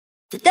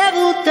The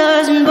devil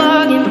doesn't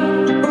bargain.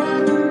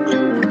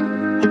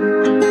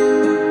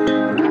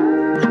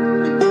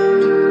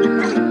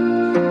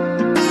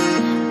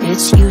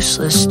 It's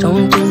useless,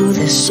 don't do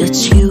this,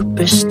 it's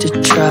hubris to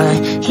try.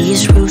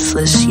 He's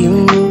ruthless, you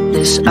knew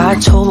this, I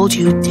told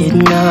you,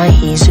 didn't I?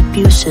 He's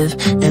abusive,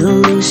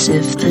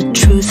 elusive, the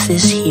truth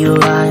is he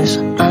lies.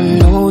 I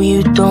know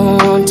you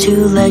don't want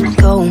to let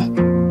go,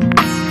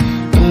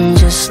 and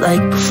just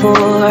like before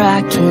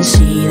I can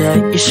see that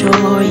you're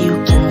sure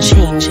you can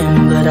change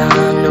him, but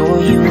I know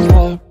you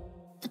won't.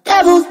 The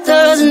devil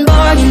doesn't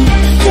bargain,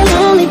 he'll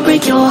only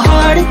break your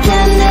heart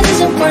again. It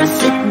isn't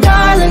worth it,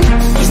 darling,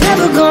 he's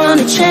never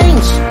gonna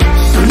change.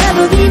 He'll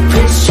never be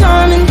Prince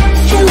Charming,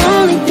 he'll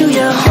only do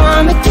you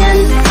harm again.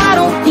 I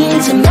don't mean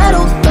to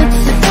meddle, but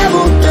the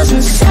devil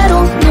doesn't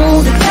settle.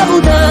 No, the devil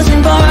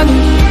doesn't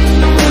bargain.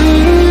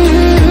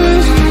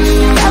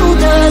 The devil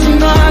doesn't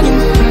bargain.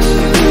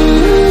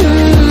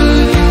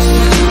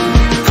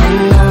 I'm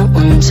not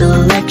one to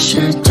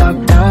lecture, talk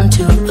down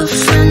to a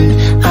friend.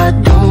 I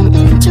don't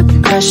mean to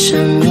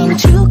pressure, mean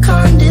to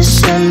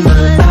condescend,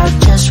 but I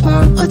just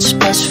want what's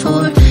best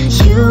for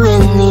you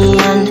in the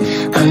end.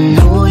 I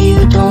know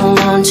you don't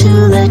want to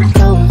let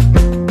go,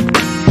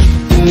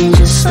 and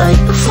just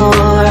like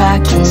before I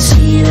can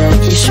see that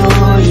you're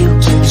sure you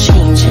can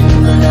change him,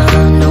 but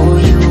I know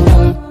you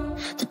won't.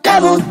 The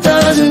devil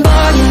doesn't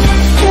bargain,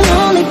 he'll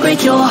only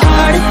break your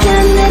heart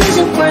again. It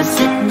isn't worth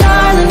it,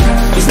 darling,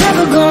 he's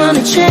never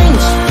gonna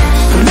change.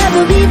 He'll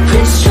never be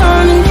Prince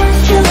Charming,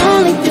 he'll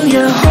only do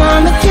you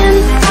harm again.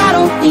 I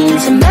don't mean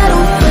to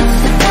meddle, but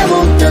the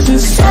devil doesn't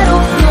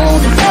settle. No,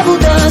 the devil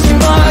doesn't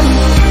bargain.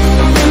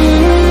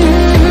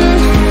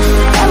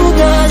 The devil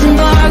doesn't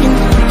bargain.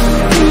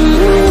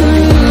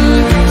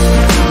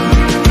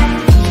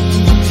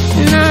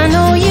 And I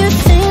know you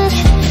think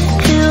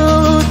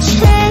he'll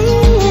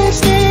change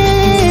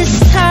this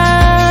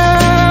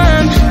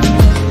time,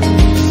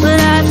 but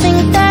I think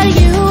that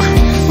you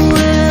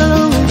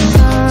will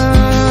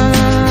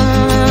find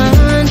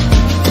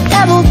the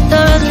devil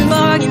doesn't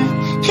bargain,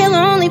 he'll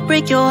only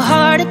break your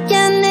heart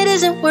again. It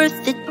isn't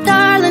worth it,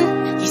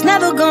 darling, he's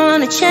never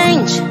gonna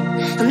change.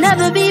 He'll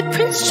never be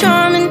Prince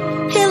Charming,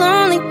 he'll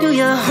only do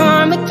you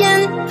harm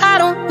again. I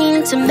don't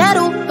mean to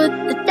meddle, but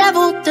the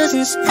devil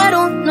doesn't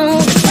settle. No,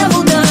 the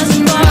devil doesn't.